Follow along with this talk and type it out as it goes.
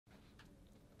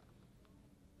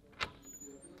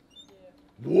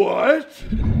What?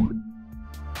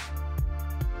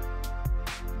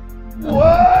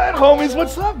 What? Homies,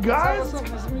 what's up, guys?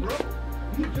 What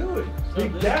are you doing?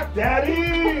 Big Dhak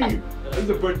Daddy! This is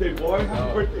a birthday boy.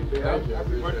 Happy birthday, man.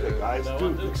 Happy birthday, guys.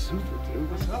 Dude, big super, dude.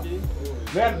 What's up?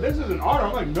 Man, this is an honor.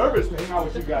 I'm like nervous to hang out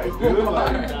with you guys, dude.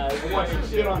 Like, I'm watching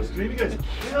shit on stream. You guys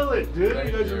kill it, dude.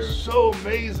 You guys are so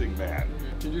amazing, man.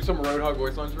 Can you do some Roadhog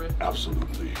voice lines for me?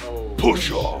 Absolutely. Oh. Push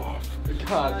off.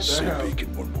 God damn. Say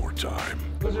bacon one more time.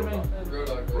 What's your name?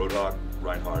 Roadhog. Roadhog,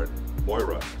 Reinhardt,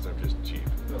 Moira, because I'm just cheap.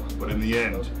 But in the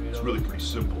end, it's really pretty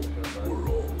simple. We're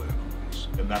all animals.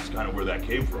 And that's kind of where that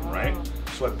came from, right?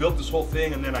 So I built this whole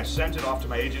thing and then I sent it off to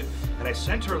my agent and I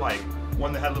sent her like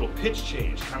one that had a little pitch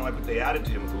change, kind of like what they added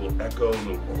to him with a little echo and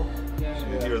a little, so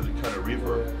you hear the kind of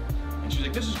reverb. And she's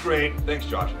like, this is great, thanks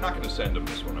Josh. I'm not gonna send him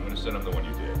this one, I'm gonna send him the one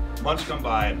you did. Months come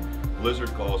by and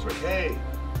Blizzard calls like, hey,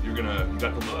 you got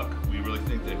the look. We really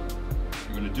think that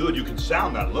you're gonna do it. You can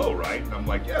sound that low, right? And I'm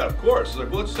like, yeah, of course. It's like,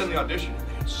 well, let's send the audition. And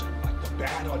they had sent like the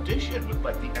bad audition with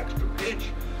like the extra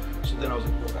pitch. So then I was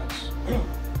like, well, that's,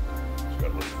 it's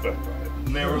got a little effect on it.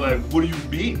 And they were like, what do you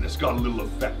mean it's got a little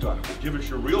effect on it? Well, give us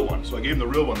your real one. So I gave them the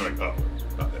real one. They're like, oh,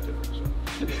 it's not that different.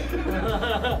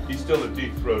 So. He's still a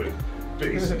deep-throated,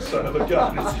 basic son of a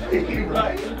gun, isn't he,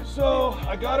 right? So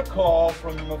I got a call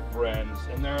from my friends,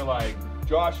 and they're like,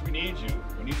 Josh, we need you.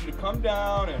 We need you to come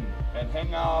down and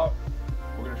hang out.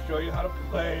 We're gonna show you how to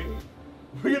play.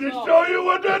 We're gonna show you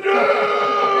what to do!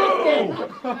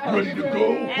 Ready to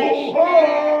go, whole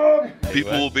hog!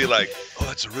 People will be like, oh,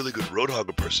 that's a really good Roadhog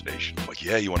impersonation. I'm like,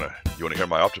 yeah, you wanna hear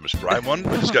my Optimus Prime one?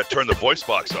 I just gotta turn the voice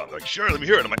box on. They're like, sure, let me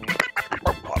hear it. I'm like,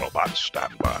 Autobots,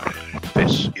 stand by.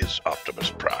 This is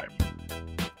Optimus Prime.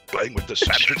 Playing with the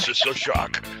San Francisco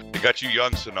Shock. They got you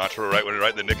young, Sinatraa,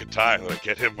 right in the nick of time. Like,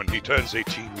 get him when he turns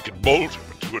 18, we can mold him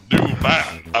into a new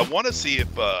man. I want to see if,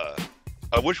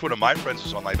 I wish one of my friends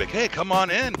was on, like, hey, come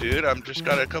on in, dude. I'm just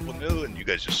got a couple new, and you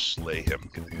guys just slay him.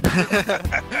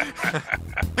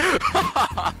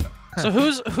 So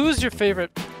who's your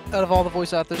favorite out of all the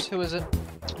voice actors? Who is it?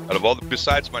 Out of all the,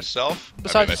 besides myself?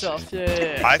 Besides yourself,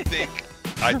 yeah. I think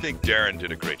Darren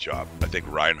did a great job. I think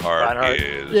Reinhardt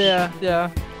is...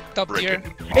 Yeah. Top tier.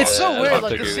 It's so weird,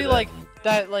 like, to see, like,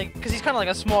 that, like, because he's kind of like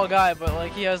a small guy, but,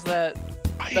 like, he has that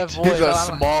voice. He's a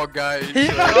small guy. Shut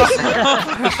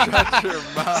your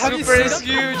mouth. Super is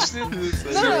huge. Super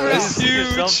is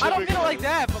huge. I don't feel like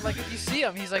that, but, like, if you see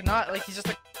him, he's, like, not, like, he's just,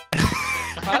 like,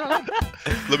 I don't know.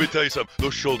 Let me tell you something.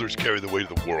 Those shoulders carry the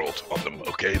weight of the world on them,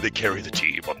 okay? They carry the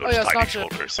team on those tiny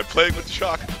shoulders. I'm playing with the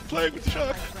shock. Playing with the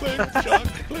shock. Playing with the shock.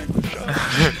 Playing with the shock.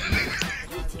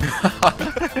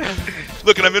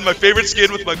 Look, and I'm in my favorite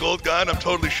skin with my gold gun. I'm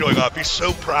totally showing off. He's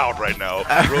so proud right now.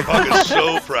 Roadhog is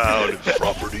so proud.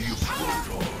 Property of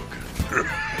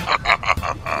Roadhog.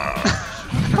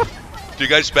 Do you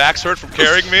guys' backs hurt from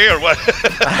carrying me, or what?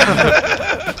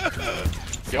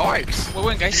 Yoinks. We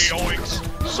win, guys. Yoinks.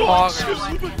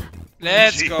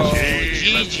 Let's go.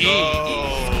 GG.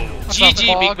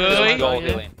 GG, big boy. Gold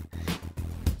healing.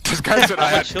 This guy's an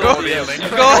Go.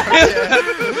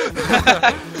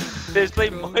 There's play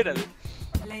Moira.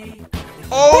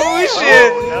 Oh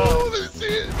shit! Oh, this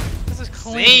is This is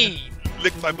clean.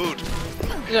 lick my boot.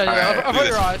 Yeah, I've heard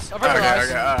your eyes. I've heard your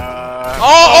eyes.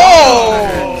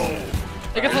 Oh!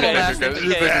 It gets a little nasty.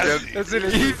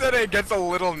 He said it gets a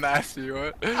little nasty.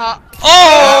 What?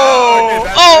 Oh!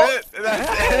 That's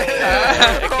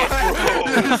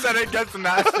it. He said it gets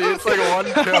nasty. It's like one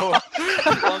kill.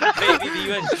 One baby,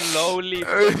 you are slowly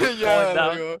going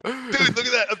down. Dude, look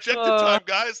at that objective time,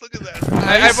 guys. Look at that.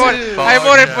 I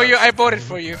voted for you. I voted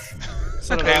for you.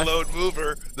 Payload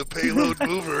mover, the payload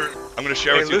mover. I'm gonna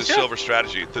share with you the silver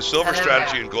strategy. The silver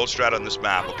strategy and gold strat on this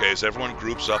map, okay, is everyone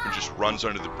groups up and just runs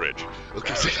under the bridge.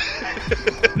 Okay.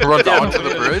 Runs onto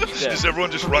the bridge? Just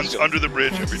everyone just runs under the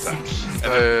bridge every time.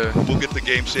 And then we'll get the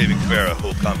game-saving Farah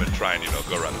who'll come and try and,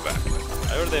 go around the back.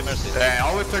 I heard they mercy. Hey,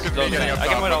 all it took is me getting up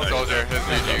top of the soldier. His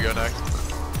GG go next.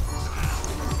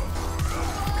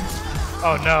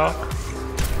 Oh no.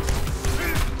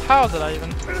 How did I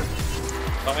even?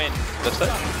 Come in. That's it.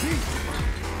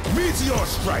 Meteor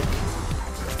strike!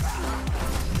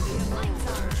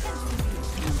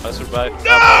 I survived.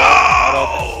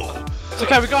 No! It's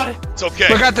okay, we got it. It's okay.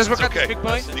 We got this. We got okay. this, big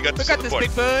boy. You got We got this,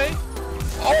 big boy.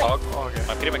 Oh,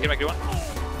 okay. My kill one.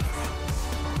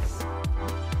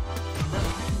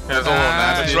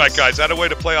 That's right, guys. That a way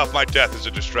to play off my death is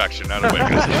a distraction, not a way.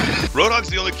 Roadhog's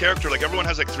the only character, like, everyone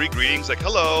has, like, 3 greetings, like,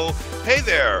 hello, hey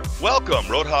there, welcome.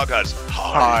 Roadhog has,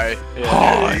 hi.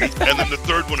 Hi. And then the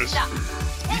third one is,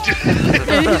 he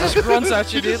just runs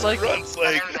at you, dude, like. runs,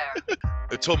 like.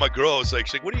 I told my girl, I was like,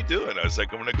 she's like, what are you doing? I was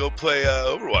like, I'm gonna go play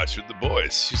Overwatch with the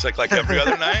boys. She's like every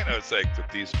other night? I was like,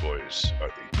 but these boys are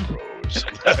the pros.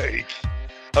 Like,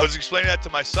 I was explaining that to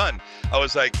my son. I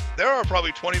was like, there are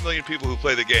probably 20 million people who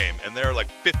play the game, and there are like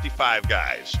 55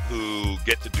 guys who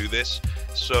get to do this.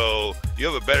 So you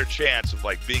have a better chance of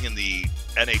like being in the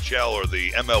NHL or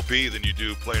the MLB than you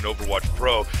do playing Overwatch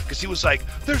Pro. Because he was like,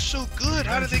 they're so good.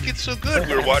 How did they get so good?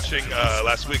 We were watching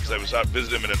last week because I was out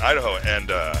visiting him in Idaho, and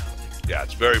yeah,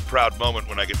 it's a very proud moment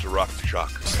when I get to rock the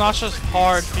shock. It's not just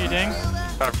hard feeding.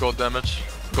 I have gold damage.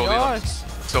 Gold limbs.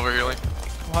 Silver healing.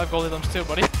 We'll have gold limbs too,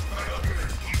 buddy.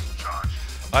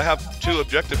 I have 2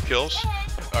 objective kills.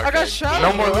 Okay. I got shot.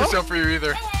 No more Lucio for you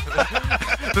either.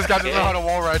 This guy doesn't know how to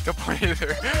wall ride the point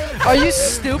either. Are you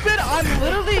stupid? I'm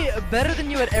literally better than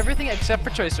you at everything except for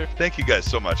Tracer. Thank you guys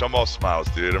so much. I'm all smiles,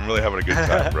 dude. I'm really having a good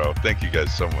time, bro. Thank you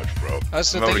guys so much, bro.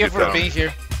 Thank you for being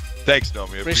here. Thanks,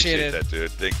 Nomy. I appreciate that,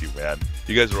 dude. Thank you, man.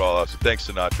 You guys are all awesome. Thanks,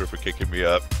 Sinatraa, for kicking me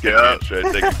up. Yeah.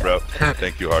 Thank you, bro.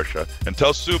 Thank you, Harsha. And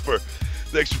tell Super,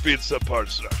 thanks for being subpart of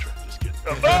Sinatraa.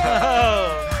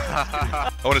 I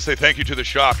want to say thank you to the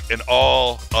Shock and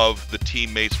all of the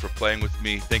teammates for playing with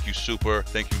me. Thank you, Super.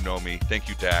 Thank you, Nomy. Thank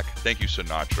you, Dhak. Thank you,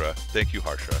 Sinatraa. Thank you,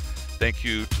 Harsha. Thank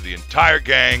you to the entire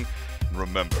gang. And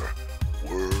remember,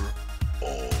 we're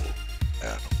all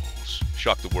animals.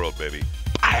 Shock the world, baby.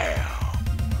 Bam!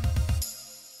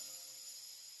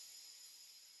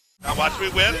 Now watch me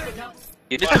whip.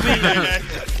 Watch me whip.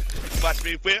 Watch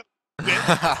me whip.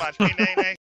 Watch me nay nay.